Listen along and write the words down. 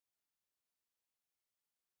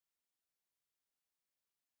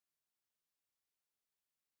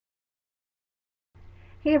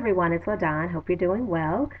Hey everyone, it's LaDon. Hope you're doing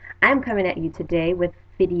well. I'm coming at you today with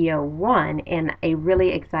video one in a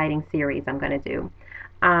really exciting series I'm going to do.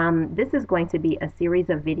 This is going to be a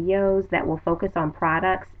series of videos that will focus on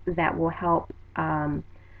products that will help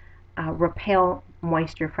repel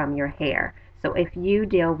moisture from your hair. So if you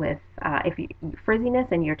deal with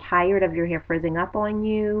frizziness and you're tired of your hair frizzing up on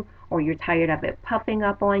you, or you're tired of it puffing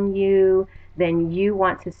up on you, then you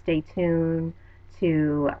want to stay tuned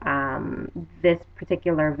to this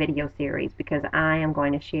particular video series because I am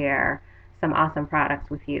going to share some awesome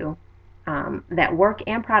products with you that work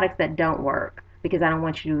and products that don't work because I don't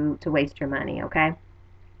want you to waste your money, okay?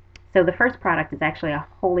 So the first product is actually a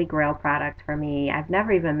holy grail product for me. I've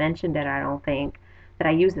never even mentioned it, I don't think, that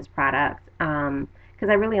I use this product because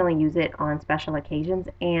I really only use it on special occasions,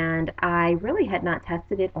 and I really had not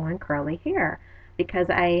tested it on curly hair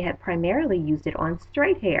because I had primarily used it on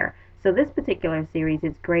straight hair. So this particular series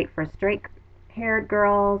is great for straight haired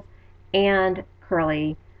girls and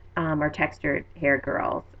curly or textured hair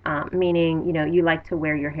girls, meaning you like to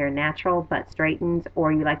wear your hair natural but straightens,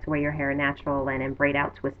 or you like to wear your hair natural and in braid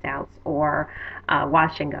out, twist outs, or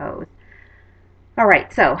wash and goes. All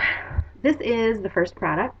right, so this is the first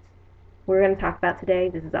product we're going to talk about today.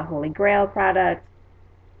 This is a holy grail product,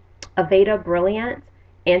 Aveda Brilliant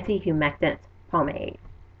Anti-Humectant Pomade.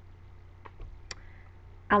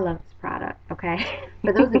 I love this product, okay?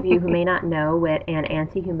 For those of you who may not know what an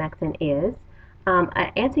anti-humectant is, an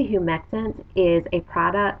anti-humectant is a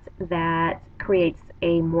product that creates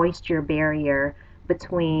a moisture barrier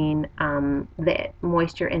between the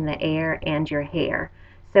moisture in the air and your hair.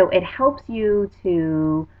 So it helps you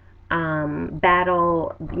to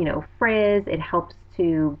battle, frizz. It helps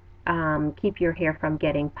to keep your hair from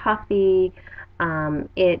getting puffy.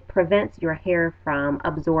 It prevents your hair from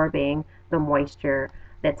absorbing the moisture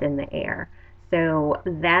that's in the air. So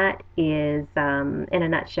that is, in a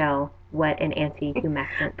nutshell, what an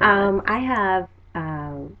anti-humectant does. I have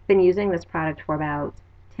been using this product for about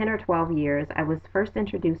 10 or 12 years. I was first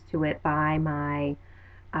introduced to it uh, by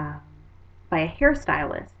a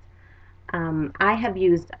hairstylist. I have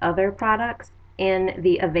used other products in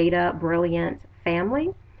the Aveda Brilliant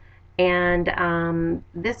family, and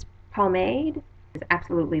this pomade is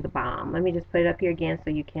absolutely the bomb. Let me just put it up here again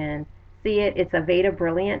so you can see it. It's Aveda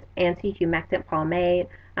Brilliant Anti-Humectant Pomade.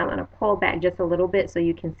 I'm going to pull back just a little bit so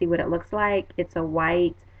you can see what it looks like. It's a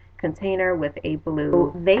white container with a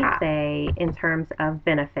blue. They say in terms of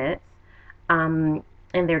benefits, and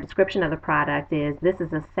their description of the product is this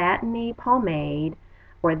is a satiny pomade,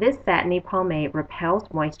 or this satiny pomade repels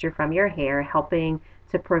moisture from your hair, helping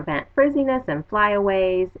to prevent frizziness and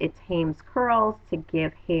flyaways. It tames curls to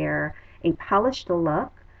give hair a polished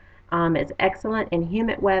look. It's excellent in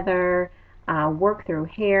humid weather. Work through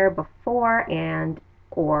hair before and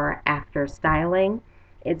or after styling.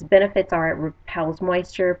 Its benefits are it repels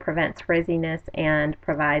moisture, prevents frizziness, and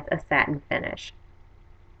provides a satin finish.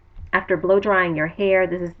 After blow drying your hair,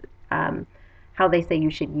 this is how they say you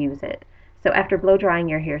should use it. So after blow drying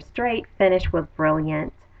your hair straight, finish with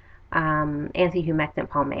Brilliant Anti-Humectant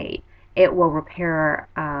Pomade. It will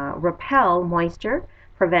repel moisture,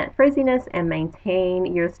 prevent frizziness, and maintain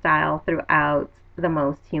your style throughout the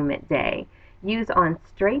most humid day. Use on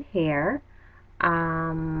straight hair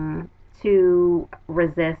to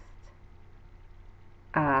resist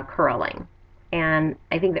curling. And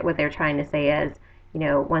I think that what they're trying to say is,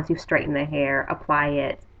 once you straighten the hair, apply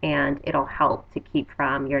it, and it'll help to keep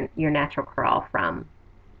from your natural curl from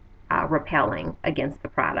repelling against the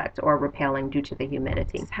product or repelling due to the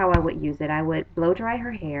humidity. This is how I would use it. I would blow dry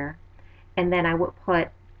her hair, and then I would put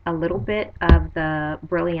a little bit of the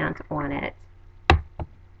Brilliant on it.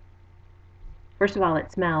 First of all,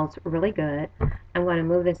 it smells really good. I'm going to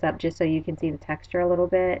move this up just so you can see the texture a little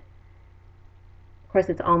bit. Of course,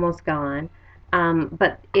 it's almost gone,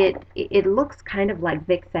 but it looks kind of like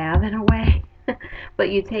Vicks Salve in a way. But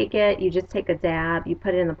you just take a dab, you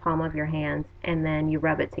put it in the palm of your hands, and then you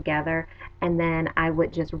rub it together, and then I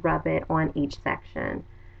would just rub it on each section.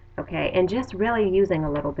 Okay, and just really using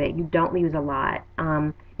a little bit. You don't use a lot.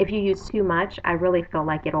 If you use too much, I really feel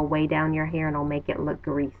like it'll weigh down your hair and it'll make it look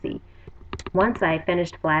greasy. Once I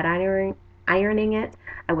finished flat ironing it,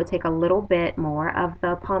 I would take a little bit more of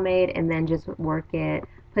the pomade and then just put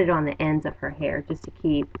it on the ends of her hair just to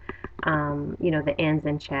keep, the ends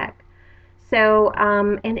in check. So,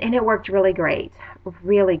 and it worked really great,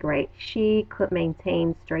 really great. She could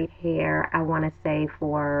maintain straight hair, I want to say,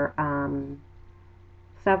 for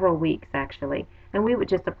several weeks actually. And we would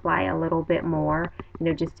just apply a little bit more,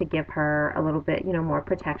 just to give her a little bit, more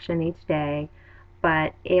protection each day.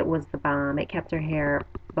 But it was the bomb. It kept her hair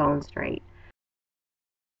bone straight.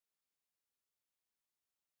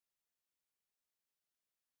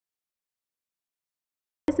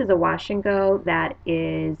 This is a wash and go that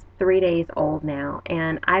is 3 days old now,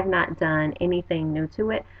 and I've not done anything new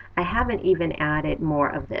to it. I haven't even added more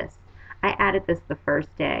of this. I added this the first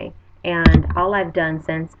day, and all I've done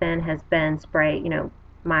since then has been spray,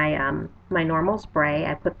 my normal spray.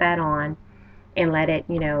 I put that on and let it,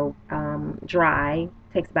 dry.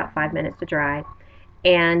 Takes about 5 minutes to dry.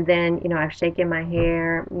 And then, I've shaken my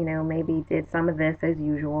hair, maybe did some of this as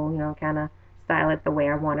usual, kind of style it the way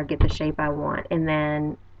I want or get the shape I want, and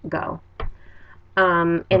then go.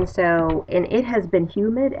 And it has been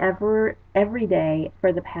humid every day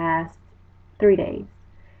for the past 3 days.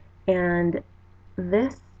 And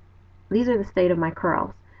this, these are the state of my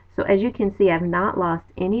curls. So as you can see, I've not lost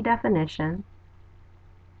any definition.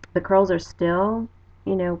 The curls are still,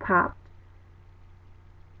 popped.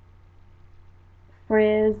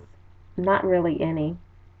 Frizz, not really any.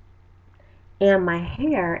 And my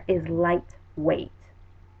hair is lightweight.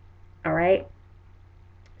 All right.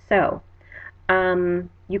 So,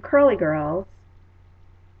 you curly girls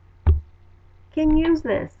can use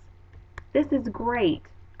this. This is great.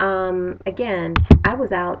 Again, I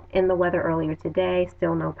was out in the weather earlier today,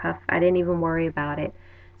 still no puff. I didn't even worry about it.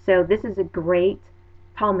 So this is a great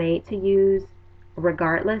pomade to use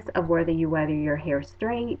regardless of whether you weather your hair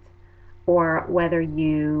straight or whether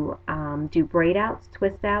you do braid outs,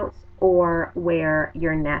 twist outs, or wear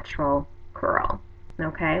your natural curl.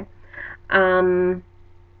 Okay.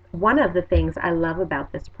 One of the things I love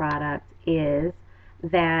about this product is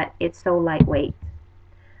that it's so lightweight.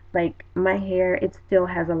 Like my hair, it still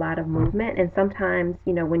has a lot of movement, and sometimes,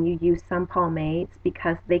 when you use some pomades,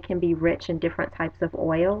 because they can be rich in different types of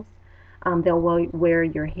oils, they'll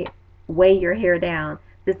weigh your hair down.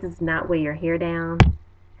 This does not weigh your hair down.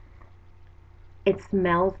 It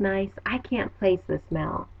smells nice. I can't place the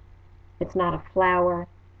smell. It's not a flower,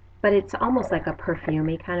 but it's almost like a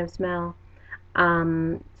perfumey kind of smell.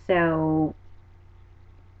 So,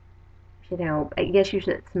 I guess you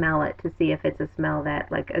should smell it to see if it's a smell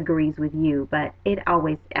that like agrees with you. But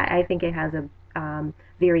I think it has a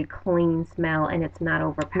very clean smell and it's not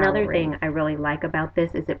overpowering. Another thing I really like about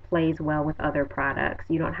this is it plays well with other products.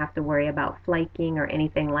 You don't have to worry about flaking or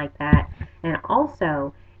anything like that. And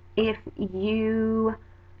also, if you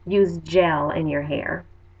use gel in your hair,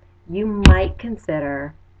 you might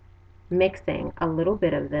consider mixing a little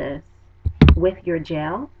bit of this with your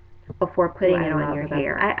gel before putting it on your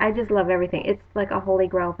hair. I just love everything. It's like a holy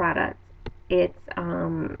grail product. It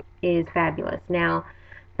is fabulous. Now,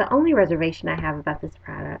 the only reservation I have about this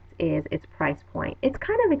product is its price point. It's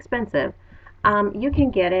kind of expensive. You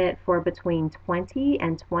can get it for between $20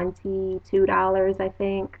 and $22, I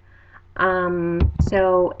think.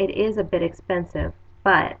 So it is a bit expensive.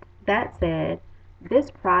 But that said, this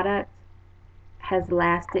product has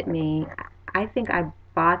lasted me. I think I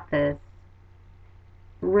bought this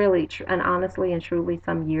really and honestly and truly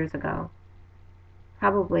some years ago.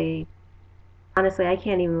 Probably, honestly, I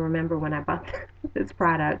can't even remember when I bought this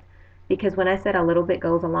product because when I said a little bit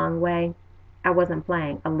goes a long way, I wasn't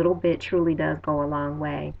playing. A little bit truly does go a long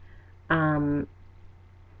way. Um,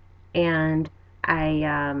 and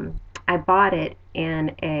I bought it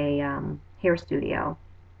in a hair studio,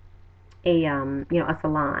 a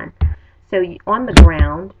salon. So on the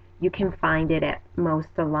ground, you can find it at most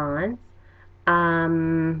salons.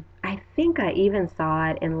 I think I even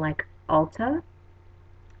saw it in like Ulta.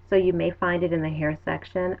 So you may find it in the hair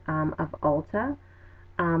section of Ulta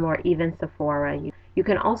or even Sephora. You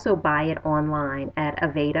can also buy it online at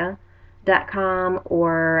Aveda.com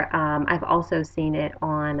or I've also seen it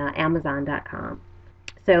on Amazon.com.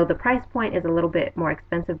 So the price point is a little bit more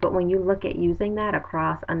expensive, but when you look at using that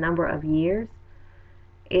across a number of years,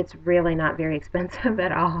 it's really not very expensive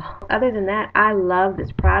at all. Other than that, I love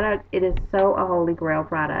this product. It is so a holy grail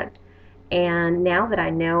product. And now that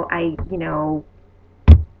I know I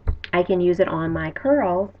can use it on my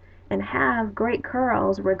curls and have great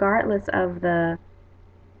curls regardless of the,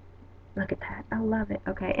 look at that. I love it.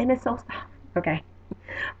 Okay. And it's so soft. Okay.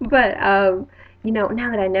 But, now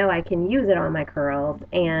that I know I can use it on my curls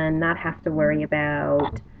and not have to worry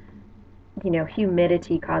about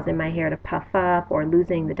humidity causing my hair to puff up or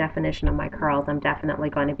losing the definition of my curls, I'm definitely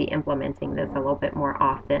going to be implementing this a little bit more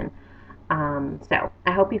often. So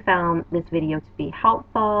I hope you found this video to be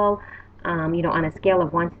helpful. On a scale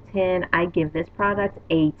of 1 to 10, I give this product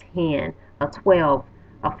a 10, a 12,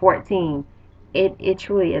 a 14. It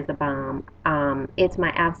truly is a bomb. It's my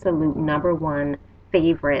absolute #1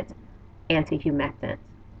 favorite anti-humectant.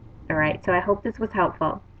 All right, so I hope this was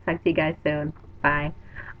helpful. Talk to you guys soon. Bye.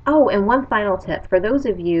 Oh, and one final tip. For those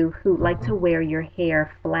of you who like to wear your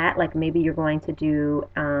hair flat, like maybe you're going to do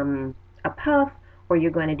a puff or you're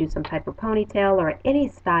going to do some type of ponytail or any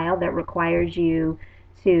style that requires you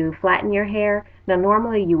to flatten your hair. Now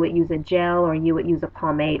normally you would use a gel or you would use a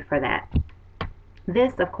pomade for that.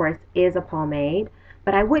 This of course is a pomade,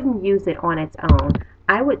 but I wouldn't use it on its own.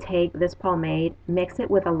 I would take this pomade, mix it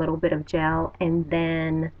with a little bit of gel, and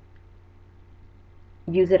then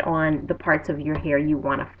use it on the parts of your hair you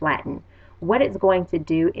want to flatten. What it's going to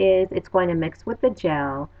do is it's going to mix with the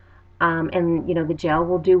gel, and the gel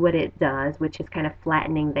will do what it does, which is kind of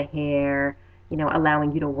flattening the hair,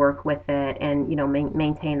 allowing you to work with it and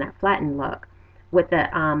maintain that flattened look. What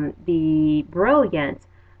the Brilliant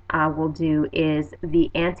will do is the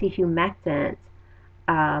anti-humectant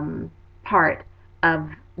part of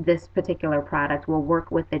this particular product will work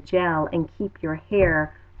with the gel and keep your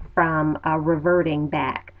hair from reverting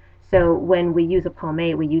back. So when we use a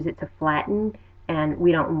pomade, we use it to flatten, and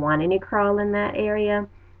we don't want any curl in that area.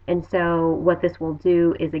 And so what this will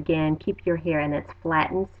do is, again, keep your hair in its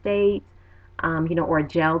flattened state, or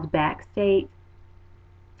gelled back state,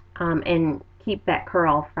 and keep that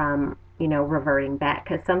curl from, reverting back.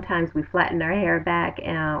 Because sometimes we flatten our hair back,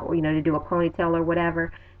 to do a ponytail or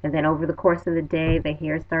whatever, and then over the course of the day, the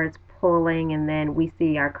hair starts pulling, and then we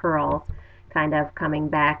see our curls kind of coming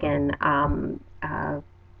back and,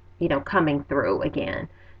 coming through again.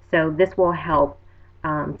 So this will help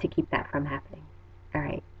to keep that from happening. All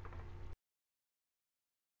right.